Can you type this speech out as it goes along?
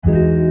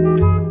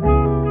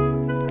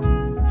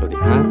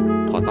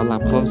ต้อน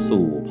รับเข้า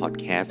สู่พอด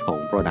แคสต์ของ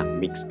Product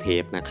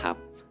Mixtape นะครับ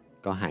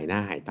ก็หายหน้า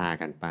หายตา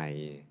กันไป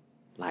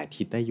หลายอา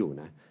ทิตย์ได้อยู่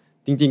นะ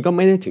จริงๆก็ไ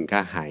ม่ได้ถึง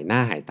กับหายหน้า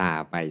หายตา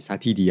ไปซะ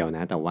ทีเดียวน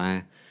ะแต่ว่า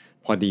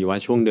พอดีว่า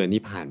ช่วงเดือน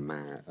ที่ผ่านม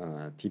า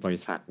ที่บริ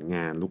ษัทง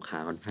านลูกค้า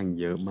ค่อนข้าง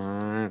เยอะม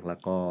ากแล้ว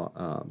ก็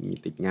มี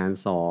ติดงาน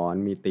สอน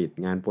มีติด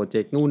งานโปรเจ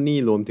กต์นู่นนี่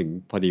รวมถึง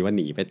พอดีว่าห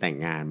นีไปแต่ง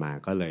งานมา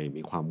ก็เลย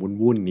มีความ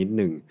วุ่นๆนิด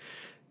นึง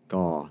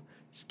ก็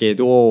สเก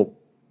ดูล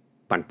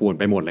ปั่นป่วน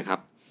ไปหมดเลยครับ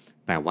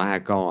แต่ว่า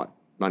ก็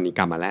ตอนนี้ก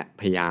ลับมาแล้ว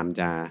พยายาม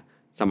จะ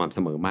สม่ำเส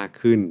มอมาก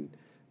ขึ้น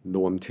ร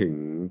วมถึง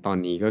ตอน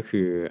นี้ก็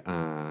คือ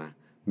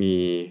มี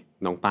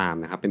น้องปาล์ม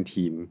นะครับเป็น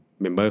ทีม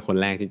เมมเบอร์คน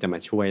แรกที่จะมา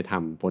ช่วยท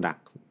ำ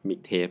Product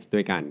Mixtape ด้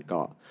วยกัน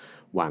ก็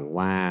หวัง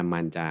ว่ามั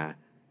นจะ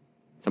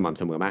สม่ำ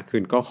เสมอมากขึ้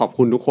นก็ขอบ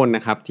คุณทุกคนน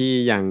ะครับที่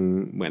ยัง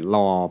เหมือนร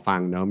อฟั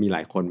งเนาะมีหล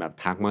ายคนแบบ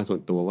ทักมาส่ว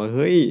นตัวว่าเ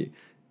ฮ้ย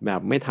แบ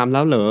บไม่ทำแ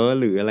ล้วเหรอ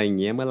หรืออะไร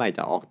เงี้ยเมื่อไหร่จ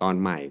ะออกตอน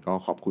ใหม่ก็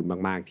ขอบคุณ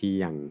มากๆที่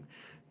ยัง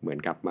เหมือน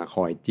กับมาค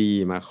อยจี้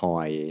มาคอ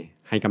ย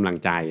ให้กำลัง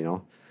ใจเนา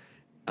ะ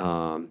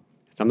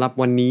สำหรับ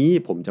วันนี้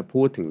ผมจะ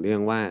พูดถึงเรื่อ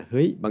งว่าเ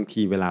ฮ้ยบาง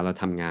ทีเวลาเรา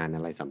ทำงานอ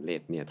ะไรสำเร็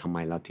จเนี่ยทำไม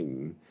เราถึง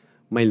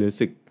ไม่รู้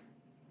สึก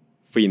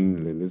ฟิน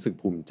หรือรู้สึก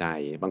ภูมิใจ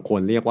บางคน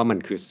เรียกว่ามัน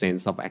คือ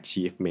sense of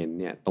achievement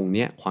เนี่ยตรงเ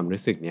นี้ยความ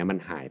รู้สึกเนี้ยมัน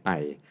หายไป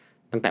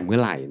ตั้งแต่เมื่อ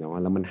ไหร่เนาะ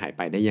แล้วมันหายไ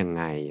ปได้ยัง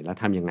ไงแล้ว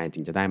ทำยังไงจึ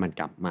งจะได้มัน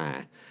กลับมา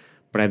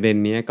ประเด็น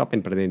นี้ก็เป็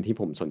นประเด็นที่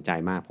ผมสนใจ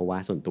มากเพราะว่า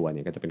ส่วนตัวเ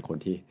นี่ยก็จะเป็นคน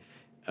ที่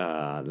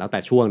แล้วแต่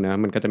ช่วงนะ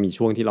มันก็จะมี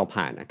ช่วงที่เรา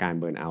ผ่านอาการ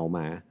เบิร์นเอาท์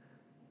มา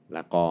แ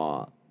ล้วก็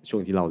ช่ว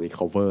งที่เรา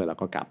recover แล้ว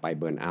ก็กลับไป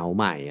เบิร์นเอาท์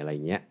ใหม่อะไร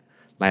เงี้ย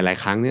หลาย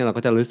ๆครั้งเนี่ยเรา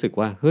ก็จะรู้สึก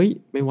ว่าเฮ้ย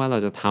ไม่ว่าเรา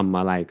จะทำ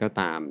อะไรก็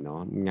ตามเนา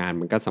ะงาน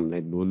มันก็สำเร็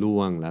จรุ่ล่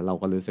วงแล้วเรา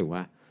ก็รู้สึกว่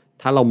า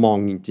ถ้าเรามอง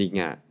จริง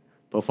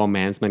ๆ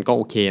performance มันก็โ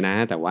อเคนะ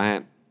แต่ว่า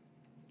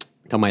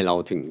ทำไมเรา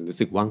ถึงรู้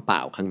สึกว่างเปล่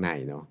าข้างใน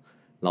เนาะ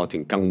เราถึ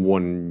งกังว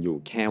ลอยู่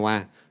แค่ว่า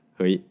เ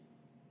ฮ้ย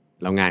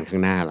แล้วงานข้า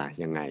งหน้าล่ะ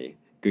ยังไง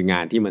คืองา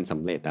นที่มันส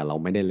ำเร็จเรา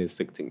ไม่ได้รู้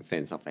สึกถึง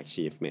sense of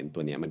achievement ตั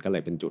วนี้มันก็เล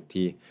ยเป็นจุด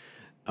ที่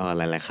ห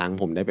ลายๆครั้ง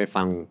ผมได้ไป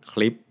ฟังค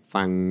ลิป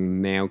ฟัง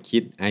แนวคิ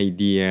ดไอ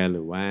เดียห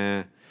รือว่า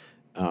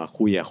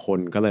คุยกับคน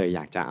ก็เลยอย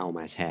ากจะเอาม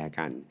าแชร์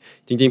กัน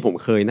จริงๆผม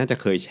น่าจะ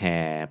เคยแช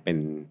ร์เป็น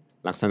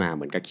ลักษณะเห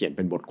มือนกับเขียนเ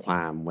ป็นบทคว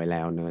ามไว้แ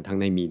ล้วเนอะทั้ง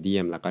ใน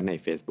Medium แล้วก็ใน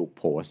Facebook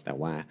Post แต่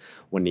ว่า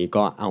วันนี้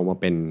ก็เอามา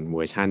เป็นเว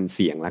อร์ชั่นเ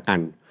สียงละกัน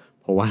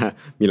เพราะว่า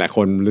มีหลายค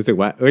นรู้สึก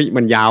ว่าเอ้ย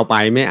มันยาวไป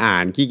ไม่อ่า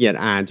นขี้เกียจ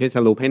อ่านช่วยส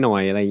รุปให้หน่อ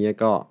ยอะไรเงี้ย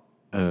ก็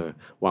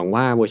หวัง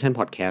ว่าเวอร์ชัน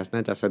พอดแคสต์น่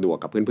าจะสะดวก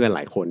กับเพื่อนๆหล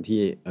ายคน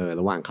ที่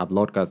ระหว่างขับร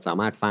ถก็สา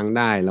มารถฟังไ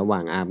ด้ระหว่า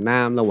งอาบน้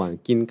ำระหว่าง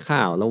กินข้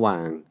าวระหว่า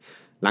ง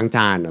ล้างจ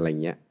านอะไร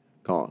เงี้ย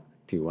ก็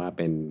ถือว่าเ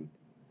ป็น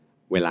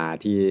เวลา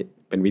ที่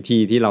เป็นวิธี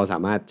ที่เราสา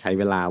มารถใช้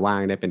เวลาว่า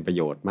งได้เป็นประโ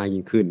ยชน์มาก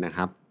ยิ่งขึ้นนะค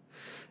รับ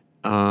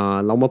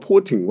เรามาพู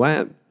ดถึงว่า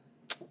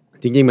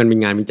จริงๆมันมี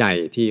งานวิจัย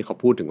ที่เขา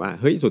พูดถึงว่า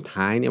เฮ้ยสุด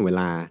ท้ายเนี่ยเว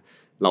ลา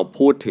เรา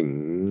พูดถึง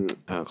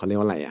เขาเรียก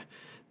ว่าอะไรอะ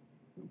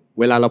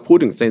เวลาเราพูด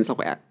ถึง sense of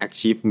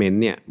achievement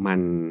เนี่ยมั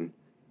น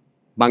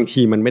บาง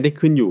ทีมันไม่ได้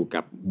ขึ้นอยู่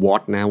กับ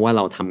what นะว่าเ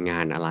ราทำงา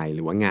นอะไรห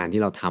รือว่างาน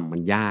ที่เราทำมั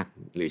นยาก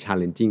หรือ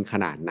challenging ข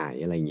นาดไหน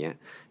อะไรเงี้ย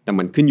แต่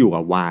มันขึ้นอยู่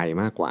กับ why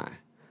มากกว่า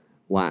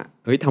ว่า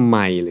เฮ้ยทำไม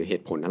หรือเห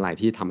ตุผลอะไร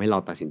ที่ทำให้เรา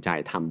ตัดสินใจ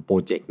ทำโปร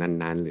เจกต์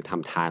นั้นๆหรือท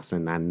ำ task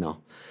นั้นๆเนาะ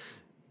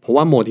เพราะ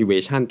ว่า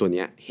motivation ตัวเ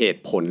นี้ยเห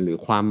ตุผลหรือ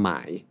ความหม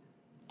าย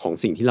ของ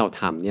สิ่งที่เรา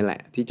ทำเนี่ยแหล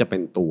ะที่จะเป็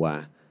นตัว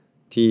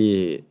ที่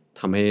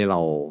ทำให้เรา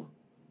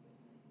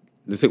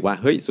รู้สึกว่า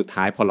เฮ้ยสุด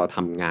ท้ายพอเราท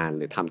ำงานห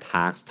รือทำ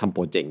task ทำโป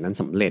รเจกต์นั้น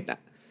สำเร็จอ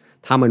ะ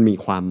ถ้ามันมี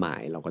ความหมา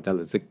ยเราก็จะ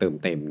รู้สึกเติม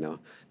เต็มเนาะ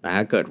แต่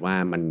ถ้าเกิดว่า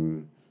มั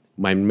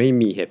นไม่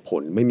มีเหตุผ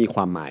ลไม่มีค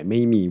วามหมายไ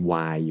ม่มี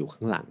why อยู่ข้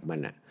างหลังมัน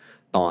อะ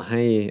ต่อใ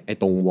ห้ไอ้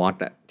ตรง what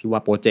อะที่ว่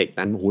าโปรเจกต์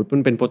นั้นโหมั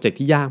นเป็นโปรเจกต์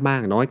ที่ยากมา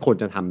กน้อยคน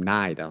จะทำไ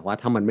ด้แต่ว่า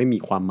ถ้ามันไม่มี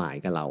ความหมาย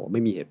กับเราไ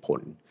ม่มีเหตุผล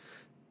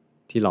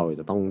ที่เรา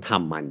จะต้องท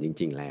ำมันจ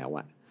ริงๆแล้วอ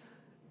ะ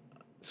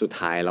สุด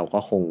ท้ายเราก็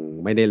คง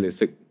ไม่ได้รู้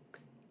สึก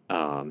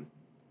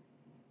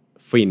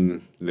ฟิน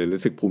หรือ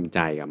รู้สึกภูมิใจ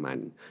กับมัน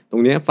ตร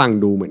งนี้ฟัง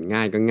ดูเหมือน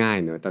ง่ายก็ง่าย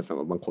เนอะแต่สำห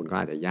รับบางคนก็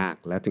อาจจะยาก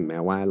และถึงแม้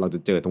ว่าเราจะ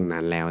เจอตรง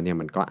นั้นแล้วเนี่ย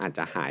มันก็อาจจ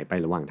ะหายไป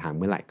ระหว่างทางเ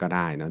มื่อไหร่ก็ไ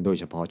ด้นะโดย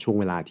เฉพาะช่วง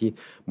เวลาที่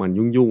มัน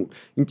ยุ่ง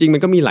ๆจริงๆมั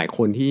นก็มีหลายค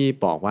นที่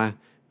บอกว่า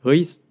เฮ้ย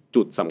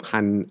จุดสำคั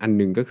ญอัน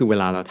นึงก็คือเว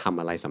ลาเราทำ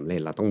อะไรสำเร็จ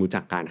เราต้องรู้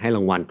จักการให้ร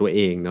างวัลตัวเอ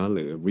งเนาะห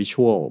รือ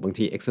ritual บาง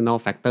ที external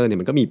factor เนี่ย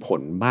มันก็มีผ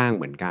ลบ้าง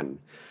เหมือนกัน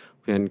เ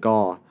พราะฉะนั้นก็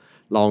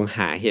ลองห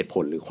าเหตุผ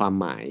ลหรือความ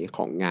หมายข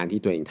องงานที่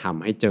ตัวเองท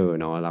ำให้เจอ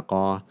เนาะแล้ว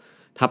ก็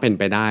ถ้าเป็น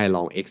ไปได้ล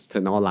อง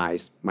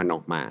externalize มันอ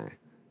อกมา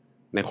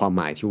ในความห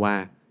มายที่ว่า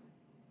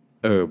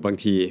บาง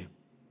ที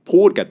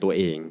พูดกับตัว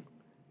เอง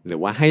หรือ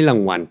ว่าให้รา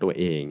งวัลตัว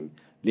เอง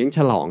เลี้ยงฉ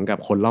ลองกับ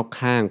คนรอบ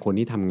ข้างคน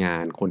ที่ทำงา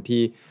นคน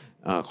ที่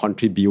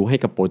contribute ให้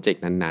กับโปรเจก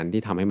ต์นั้นๆ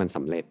ที่ทำให้มันส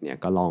ำเร็จเนี่ย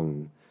ก็ล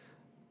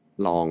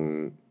อง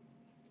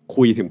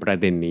คุยถึงประ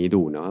เด็นนี้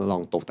ดูเนาะลอ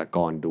งตกตะก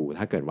อนดู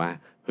ถ้าเกิดว่า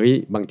เฮ้ย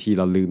บางทีเ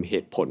ราลืมเห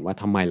ตุผลว่า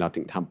ทำไมเรา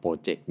ถึงทำโปร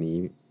เจกต์นี้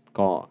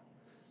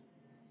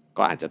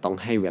ก็อาจจะต้อง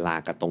ให้เวลา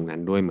กับตรงนั้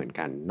นด้วยเหมือน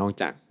กันนอก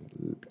จาก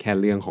แค่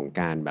เรื่องของ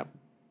การแบบ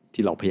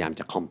ที่เราพยายาม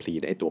จะ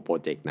complete ไอ้ตัวโปร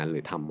เจกต์นั้นหรื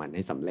อทำมันใ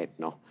ห้สำเร็จ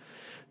เนาะ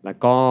แล้ว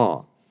ก็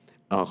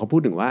เขาพู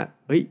ดถึงว่า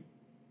เฮ้ย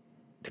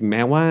ถึงแ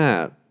ม้ว่า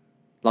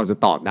เราจะ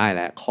ตอบได้แ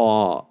ล้วข้อ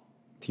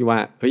ที่ว่า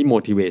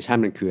motivation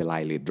มันคืออะไร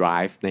หรือ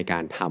drive ในกา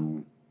รท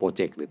ำโปรเ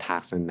จกต์หรือ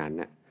task นั้น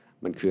ๆน่ะ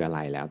มันคืออะไร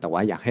แล้วแต่ว่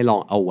าอยากให้ลอ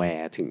ง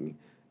aware ถึง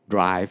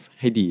drive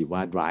ให้ดีว่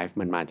า drive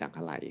มันมาจาก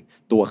อะไร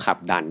ตัวขับ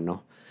ดันเนา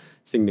ะ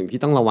สิ่งหนึ่งที่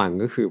ต้องระวัง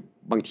ก็คือ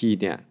บางที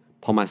เนี่ย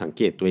พอมาสังเ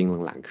กตตัวเอง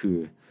หลังๆคือ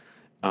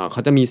เข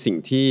าจะมีสิ่ง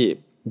ที่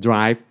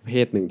drive เพ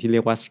ศหนึ่งที่เรี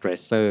ยกว่า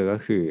stressor ก็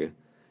คือ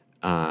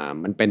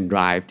มันเป็น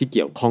drive ที่เ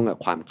กี่ยวข้องกับ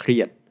ความเครี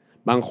ยด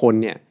บางคน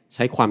เนี่ยใ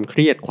ช้ความเค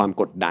รียดความ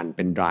กดดันเ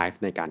ป็น drive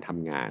ในการท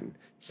ำงาน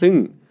ซึ่ง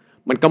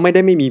มันก็ไม่ไ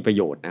ด้ไม่มีประโ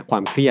ยชน์นะควา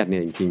มเครียดเนี่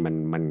ยจริงๆ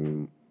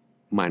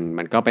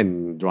มันก็เป็น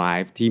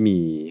drive ที่มี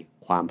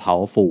ความ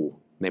powerful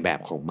ในแบบ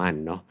ของมัน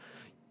เนาะ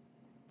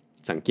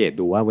สังเกต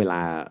ดูว่าเวล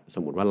าส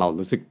มมุติว่าเรา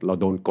รู้สึกเรา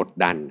โดนกด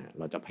ดัน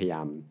เราจะพยาย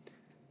าม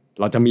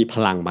เราจะมีพ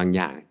ลังบางอ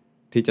ย่าง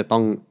ที่จะต้อ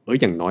ง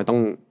อย่างน้อย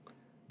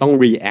ต้อง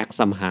react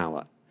somehow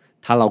อะ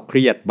ถ้าเราเค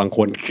รียดบางค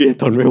นเครียด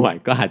ทนไม่ไหว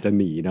ก็อาจจะ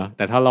หนีเนาะแ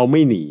ต่ถ้าเราไ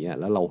ม่หนี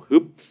แล้วเราฮึ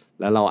บ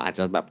แล้วเราอาจจ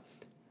ะแบบ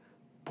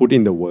put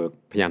in the work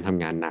พยายามท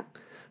ำงานหนัก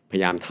พย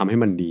ายามทำให้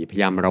มันดีพย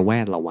ายามระแว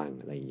ดระวัง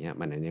อะไรอย่างเงี้ย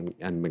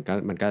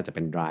มันก็จะเ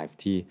ป็น drive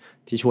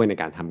ที่ช่วยใน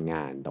การทำง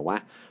านแต่ว่า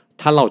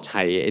ถ้าเราใ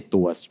ช้ไอ้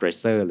ตัว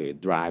stressor หรือ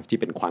drive ที่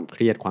เป็นความเค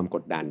รียดความก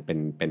ดดันเ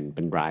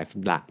ป็น drive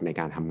หลักใน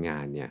การทำงา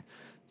นเนี่ย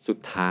สุด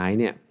ท้าย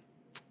เนี่ย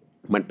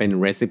มันเป็น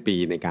recipe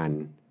ในการ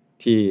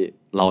ที่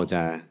เราจ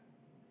ะ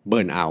เบิ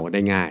ร์นเอาไ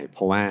ด้ง่ายเพ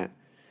ราะว่า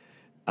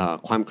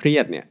ความเครีย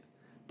ดเนี่ย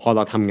พอเร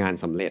าทำงาน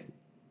สำเร็จ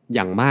อ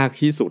ย่างมาก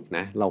ที่สุดน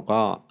ะเรา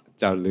ก็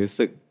จะรู้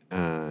สึก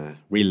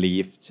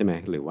relief ใช่ไหม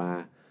หรือว่า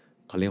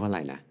เขาเรียกว่าอะไร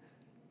นะ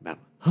แบบ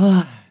เฮ้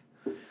ย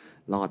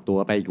รอดตัว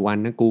ไปอีกวัน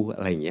นะกูอ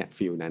ะไรอย่างเงี้ย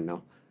ฟีลนั้นเนา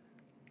ะ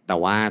แต่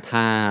ว่า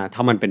ถ้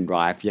ามันเป็น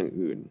drive อย่าง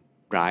อื่น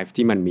drive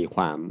ที่มันมีค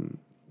วาม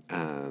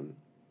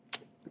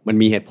มัน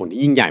มีเหตุผล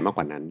ที่ยิ่งใหญ่มากก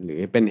ว่านั้นหรือ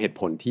เป็นเหตุ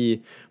ผลที่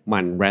มั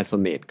น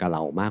resonate กับเร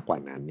ามากกว่า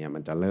นั้นเนี่ยมั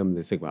นจะเริ่ม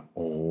รู้สึกว่าโ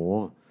อ้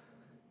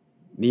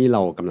นี่เร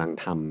ากำลัง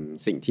ท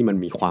ำสิ่งที่มัน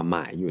มีความหม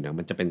ายอยู่นะ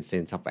มันจะเป็น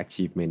sense of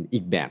achievement อี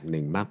กแบบห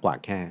นึ่งมากกว่า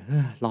แค่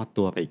รอด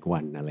ตัวไปอีกวั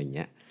นอะไรเ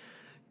งี้ย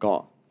ก็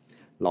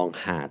ลอง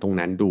หาตรง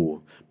นั้นดู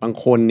บาง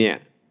คนเนี่ย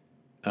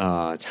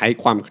ใช้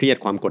ความเครียด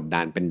ความกด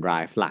ดันเป็น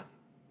drive หลัก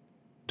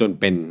จน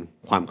เป็น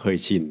ความเคย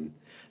ชิน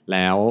แ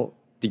ล้ว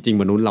จริง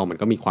ๆมนุษย์เรามัน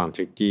ก็มีความท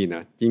ริกกี้น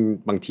ะยิ่ง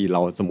บางทีเร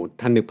าสมมติ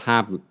ท่านนึกภา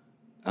พ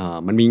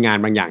มันมีงาน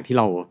บางอย่างที่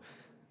เรา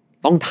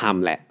ต้องท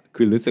ำแหละ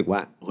คือรู้สึกว่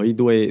าเฮ้ย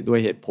ด้วย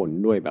เหตุผล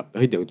ด้วยแบบเ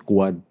ฮ้ยเดี๋ยวกลั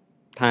ว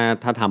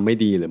ถ้าทำไม่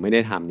ดีหรือไม่ไ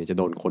ด้ทำเนี่ยจะ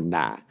โดนคน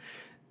ด่า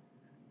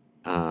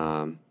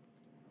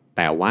แ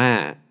ต่ว่า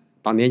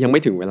ตอนนี้ยังไ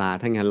ม่ถึงเวลา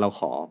ถ้างั้นเรา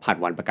ขอผัด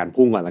วันประกันพ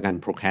รุ่งก่อนแล้วกัน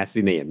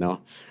procrastinate เนาะ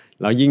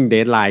แล้วยิ่ง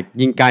deadline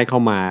ยิ่งใกล้เข้า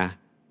มา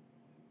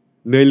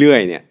เรื่อ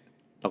ยๆเนี่ย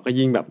เราก็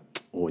ยิ่งแบบ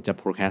โอ้จะ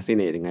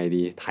procrastinate ยังไง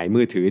ดีถ่าย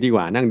มือถือดีก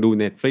ว่านั่งดู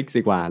Netflix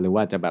ดีกว่าหรือ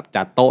ว่าจะแบบ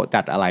จัดโต๊ะ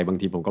จัดอะไรบาง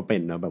ทีผมก็เป็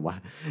นเนาะแบบว่า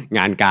ง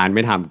านการไ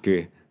ม่ทำคือ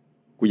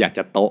กูอยาก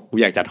จัดโต๊ะกู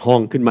อยากจัดห้อ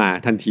งขึ้นมา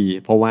ทันที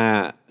เพราะว่า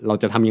เรา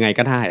จะทำยังไง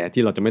ก็ได้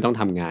ที่เราจะไม่ต้อง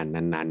ทำงาน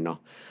นั้นๆเนาะ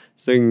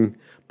ซึ่ง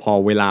พอ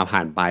เวลาผ่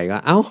านไปก็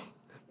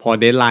พอ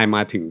เดดไลน์ม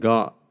าถึงก็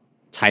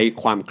ใช้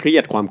ความเครีย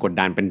ดความกด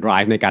ดันเป็น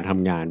drive ในการท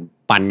ำงาน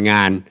ปั่นง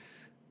าน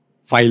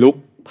ไฟลุก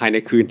ภายใน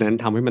คืนนั้น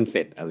ทำให้มันเส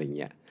ร็จอะไรเ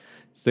งี้ย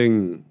ซึ่ง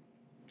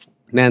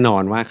แน่นอ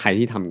นว่าใคร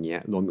ที่ทำเงี้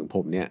ยรวมถึงผ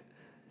มเนี่ย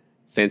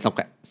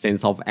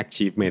sense of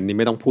achievement นี่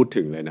ไม่ต้องพูด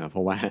ถึงเลยนะเพร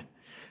าะว่า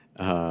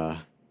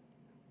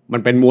มั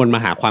นเป็นมวลม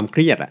หาความเค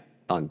รียดอะ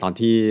ตอน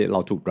ที่เรา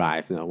ถูก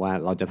drive นะว่า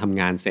เราจะท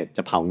ำงานเสร็จจ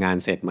ะเผางาน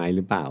เสร็จไหมห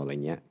รือเปล่าอะไร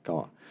เงี้ยก็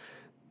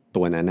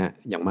ตัวนั้นนะ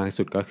อย่างมาก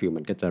สุดก็คือมั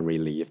นก็จะ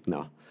relief เน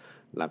าะ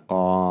แล้ว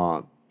ก็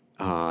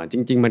จ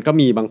ริงๆมันก็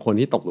มีบางคน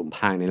ที่ตกหลุมพ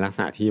รางในลักษ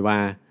ณะที่ว่า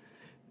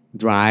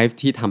drive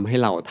ที่ทำให้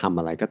เราทำ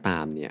อะไรก็ตา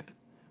มเนี่ย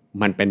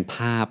มันเป็นภ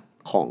าพ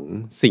ของ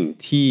สิ่ง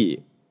ที่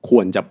ค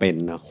วรจะเป็น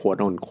นะ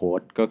quote on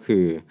quote ก็คื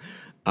อ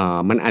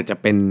มันอาจจะ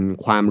เป็น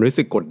ความรู้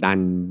สึกกดดัน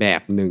แบ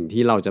บหนึ่ง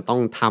ที่เราจะต้อ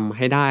งทำใ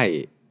ห้ได้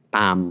ต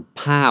าม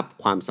ภาพ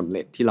ความสำเ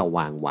ร็จที่เราว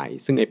างไว้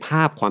ซึ่งไอ้ภ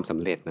าพความสำ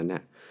เร็จนั้นน่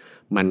ะ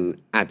มัน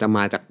อาจจะม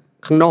าจาก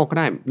ข้างนอกก็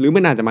ได้หรือมั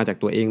นอาจจะมาจาก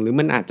ตัวเองหรือ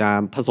มันอาจจะ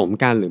ผสม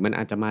กันหรือมันอ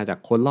าจจะมาจาก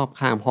คนรอบ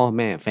ข้างพ่อแ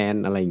ม่แฟน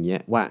อะไรอย่างเงี้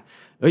ยว่า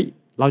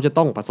เราจะ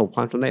ต้องประสบค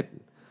วามสำเร็จ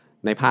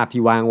ในภาพ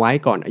ที่วางไว้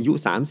ก่อนอายุ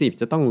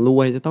30จะต้องร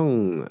วยจะต้อง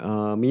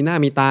มีหน้า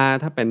มีตา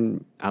ถ้าเป็น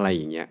อะไรอ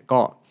ย่างเงี้ยก็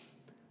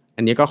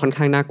อันนี้ก็ค่อน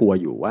ข้างน่ากลัว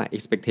อยู่ว่า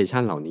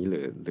expectation เหล่านี้ห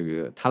รือ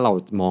ถ้าเรา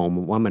มอง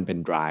ว่ามันเป็น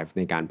drive ใ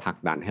นการผลัก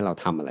ดันให้เรา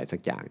ทำอะไรสั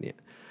กอย่างเนี่ย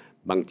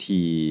บาง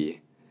ที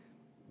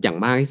อย่าง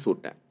มากที่สุด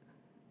อ่ะ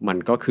มัน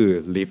ก็คือ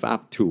live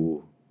up to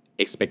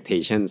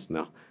expectations เ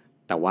นาะ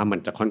แต่ว่ามัน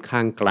จะค่อนข้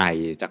างไกล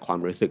จากความ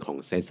รู้สึกของ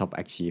sense of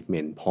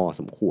achievement พอ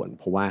สมควร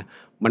เพราะว่า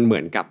มันเหมื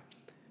อนกับ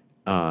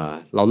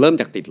เราเริ่ม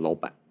จากติดลบ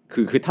อ่ะ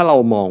คือถ้าเรา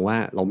มองว่า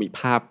เรามี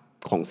ภาพ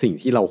ของสิ่ง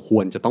ที่เราค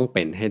วรจะต้องเ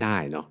ป็นให้ได้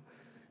เนาะ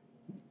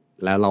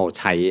แล้วเรา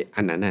ใช้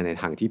อันนั้นใน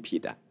ทางที่ผิ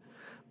ดอ่ะ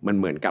มัน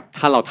เหมือนกับ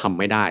ถ้าเราทำ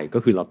ไม่ได้ก็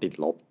คือเราติด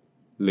ลบ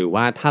หรือ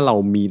ว่าถ้าเรา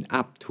meet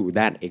up to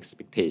that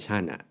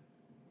expectation อ่ะ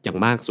อย่าง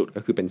มากสุด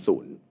ก็คือเป็นศู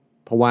นย์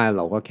เพราะว่าเ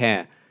ราก็แค่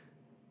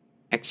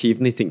achieve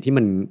ในสิ่งที่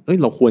มัน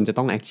เราควรจะ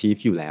ต้อง achieve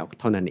อยู่แล้ว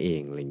เท่านั้นเอ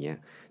งอะไรเงี้ย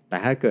แต่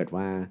ถ้าเกิด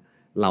ว่า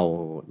เ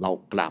รา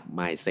กลับ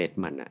mindset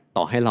มันอะ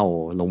ต่อให้เรา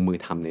ลงมือ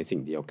ทำในสิ่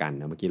งเดียวกัน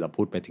นะเมื่อกี้เรา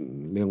พูดไปถึง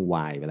เรื่อง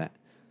why ไปแล้ว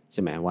ใ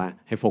ช่ไหมว่า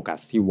ให้โฟกัส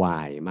ที่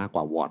why มากก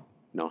ว่า what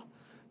เนาะ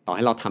ต่อใ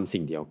ห้เราทำ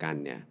สิ่งเดียวกัน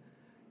เนี่ย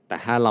แต่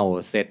ถ้าเรา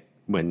เซต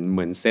เห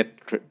มือนเซต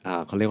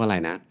เขาเรียกว่าอะไร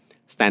นะ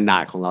สแตนดา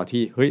ร์ดของเรา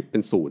ที่เฮ้ยเป็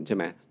น0ใช่ไ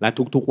หมและ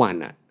ทุกๆวัน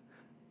อะ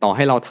ต่อใ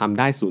ห้เราทำ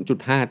ได้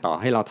 0.5 ต่อ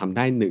ให้เราทำไ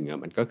ด้1อะ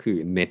มันก็คือ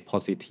net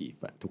positive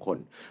อะทุกคน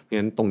เพราะฉะ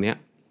นั้นตรงเนี้ย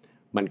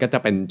มันก็จะ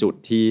เป็นจุด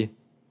ที่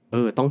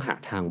ต้องหา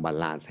ทางบา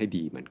ลานซ์ให้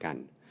ดีเหมือนกัน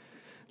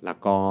แล้ว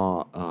ก็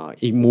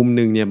อีกมุมห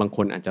นึ่งเนี่ยบางค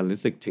นอาจจะรู้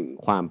สึกถึง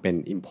ความเป็น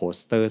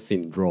imposter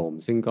syndrome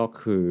ซึ่งก็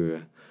คือ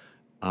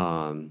เอ่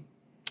อ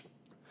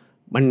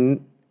มัน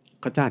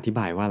ก็จะอธิบ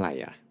ายว่าอะไร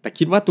อะแต่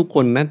คิดว่าทุกค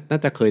นน่า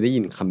จะเคยได้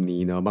ยินคำ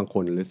นี้เนาะบางค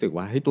นรู้สึก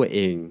ว่าเฮ้ยตัวเอ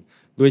ง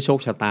ด้วยโชค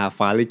ชะตา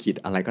ฟ้าลิขิต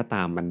อะไรก็ต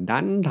ามมันดั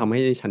นทำให้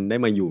ฉันได้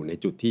มาอยู่ใน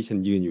จุดที่ฉัน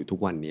ยืนอยู่ทุก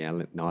วันนี้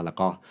เนาะแล้ว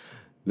ก็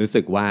รู้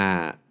สึกว่า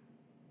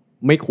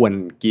ไม่ควร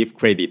give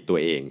credit ตัว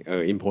เอง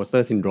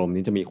imposter syndrome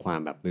นี้จะมีความ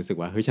แบบรู้สึก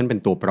ว่าเฮ้ยฉันเป็น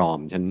ตัวปลอม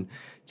ฉัน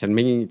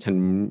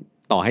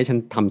ต่อให้ฉัน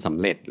ทำสำ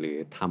เร็จหรือ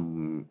ท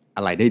ำอ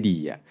ะไรได้ดี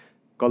อ่ะ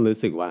ก็รู้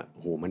สึกว่า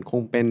โหมันค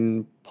งเป็น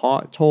เพราะ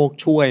โชค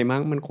ช่วยมั้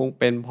งมันคง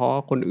เป็นเพราะ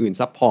คนอื่น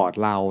ซัพพอร์ต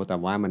เราแต่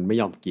ว่ามันไม่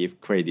ยอม give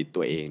credit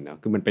ตัวเองเนาะ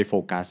คือมันไปโฟ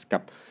กัสกั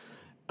บ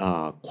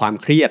ความ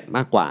เครียดม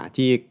ากกว่า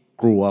ที่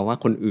กลัวว่า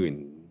คนอื่น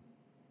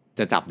จ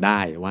ะจับได้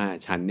ว่า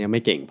ฉันเนี่ยไ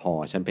ม่เก่งพอ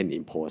ฉันเป็น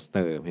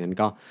imposter เพราะฉะนั้น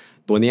ก็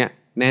ตัวเนี้ย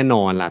แน่น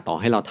อนล่ะต่อ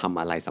ให้เราทำ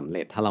อะไรสำเ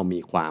ร็จถ้าเรามี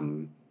ความ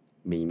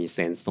มีเซ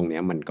นส์ตรงเนี้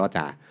ยมันก็จ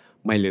ะ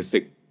ไม่รู้สึ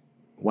ก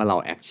ว่าเรา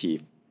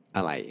achieve อ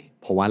ะไร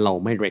เพราะว่าเรา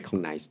ไม่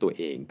recognize ตัว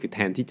เองคือแท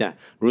นที่จะ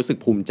รู้สึก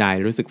ภูมิใจ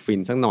รู้สึกฟิ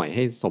นสักหน่อยใ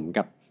ห้สม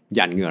กับห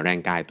ยั่นเหงื่อแรง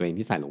กายตัวเอง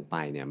ที่ใส่ลงไป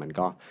เนี่ยมัน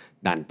ก็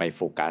ดันไปโ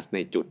ฟกัสใน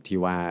จุดที่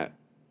ว่า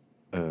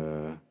เออ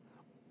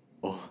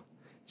โอ้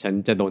ฉัน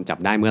จะโดนจับ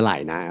ได้เมื่อไหร่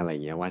นะอะไร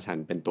เงี้ยว่าฉัน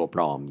เป็นตัวป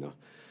ลอมเนาะ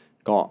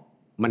ก็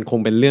มันคง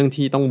เป็นเรื่อง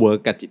ที่ต้องเวิร์ก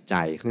กับจิตใจ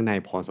ข้างใน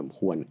พอสมค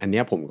วรอันเนี้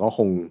ยผมก็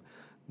คง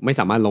ไม่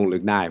สามารถลงลึ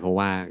กได้เพราะ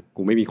ว่า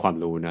กูไม่มีความ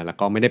รู้นะแล้ว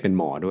ก็ไม่ได้เป็น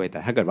หมอด้วยแต่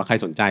ถ้าเกิดว่าใคร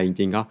สนใจจ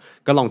ริง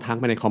ๆก็ลองทัก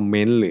มาในคอมเม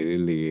นต์ห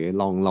รือ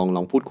ล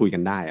องพูดคุยกั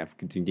นได้ครับ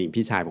จริงๆ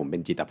พี่ชายผมเป็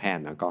นจิตแพท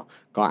ย์นะ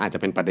ก็อาจจะ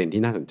เป็นประเด็น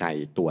ที่น่าสนใจ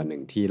อีกตัวหนึ่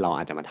งที่เราอ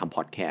าจจะมาทำพ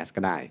อดแคสต์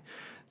ก็ได้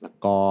แล้ว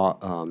ก็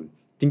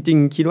จริง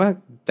ๆคิดว่า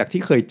จาก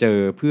ที่เคยเจอ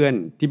เพื่อน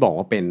ที่บอก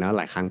ว่าเป็นนะห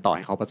ลายครั้งต่อใ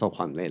ห้เขาประสบค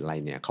วามสำเร็จอะไร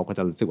เนี่ยเขาก็จ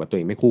ะรู้สึกว่าตัวเ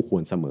องไม่คู่คว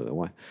รเสมอ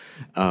ว่า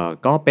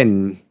ก็เป็น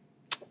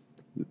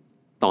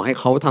ต่อให้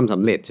เขาทำส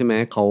ำเร็จใช่ไหม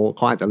เข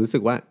าอาจจะรู้สึ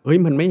กว่าเฮ้ย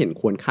มันไม่เห็น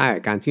ควรค่ากั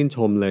บการชื่นช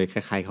มเลยใ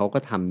ครๆเขาก็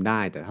ทำได้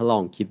แต่ถ้าล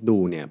องคิดดู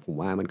เนี่ยผม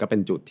ว่ามันก็เป็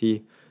นจุดที่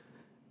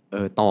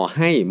ต่อใ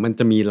ห้มัน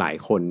จะมีหลาย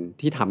คน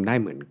ที่ทำได้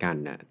เหมือนกัน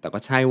นะแต่ก็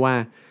ใช่ว่า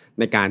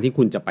ในการที่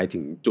คุณจะไปถึ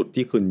งจุด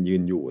ที่คุณยื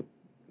นอยู่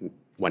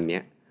วันเนี้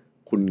ย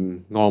คุณ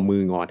งอมื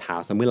องอเท้า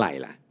ซะเมื่อไหร่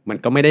ล่ะมัน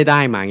ก็ไม่ได้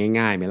มา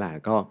ง่ายๆไหมล่ะ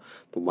ก็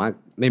ผมว่า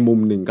ในมุม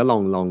หนึ่งก็ล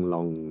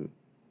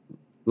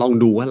อง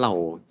ดูว่าเรา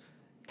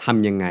ท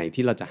ำยังไง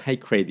ที่เราจะให้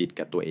เครดิต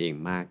กับตัวเอง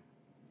มาก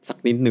สัก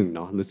นิดหนึ่งเ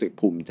นาะรู้สึก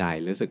ภูมิใจ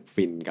รู้สึก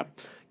ฟิน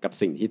กับ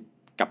สิ่งที่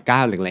กับก้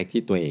าวเล็กๆ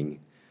ที่ตัวเอง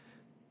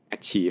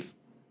achieve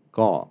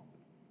ก็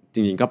จ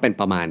ริงๆก็เป็น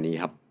ประมาณนี้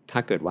ครับถ้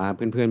าเกิดว่า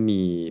เพื่อนๆ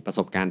มีประส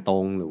บการณ์ตร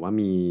งหรือว่า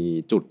มี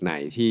จุดไหน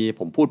ที่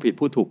ผมพูดผิด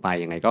พูดถูกไป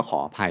ยังไงก็ขอ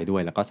อภัยด้ว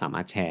ยแล้วก็สาม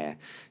ารถแ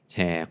ช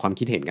ร์ความ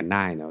คิดเห็นกันไ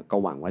ด้เนาะก็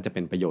หวังว่าจะเ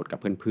ป็นประโยชน์กับ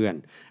เพื่อน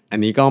ๆอัน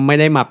นี้ก็ไม่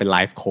ได้มาเป็นไล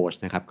ฟ์โค้ช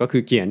นะครับก็คื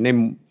อเขียนใน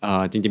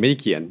จริงๆไม่ได้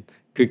เขียน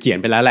คือเขียน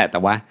ไปแล้วแหละแต่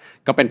ว่า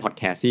ก็เป็นพอดแ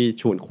คสต์ที่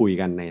ชวนคุย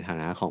กันในฐา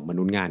นะของม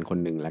นุษย์งานคน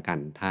หนึ่งแล้วกัน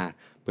ถ้า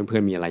เพื่อ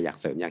นๆมีอะไรอยาก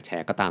เสริมอยากแช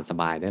ร์ก็ตามส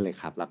บายได้เลย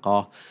ครับแล้วก็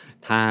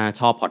ถ้า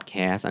ชอบพอดแค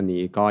สต์อัน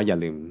นี้ก็อย่า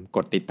ลืมก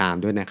ดติดตาม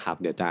ด้วยนะครับ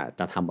เดี๋ยว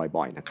จะทำ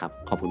บ่อยๆนะครับ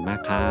ขอบคุณมาก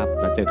ครับ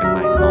แล้วเจอกันให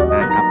ม่ตอนหน้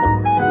าครับผม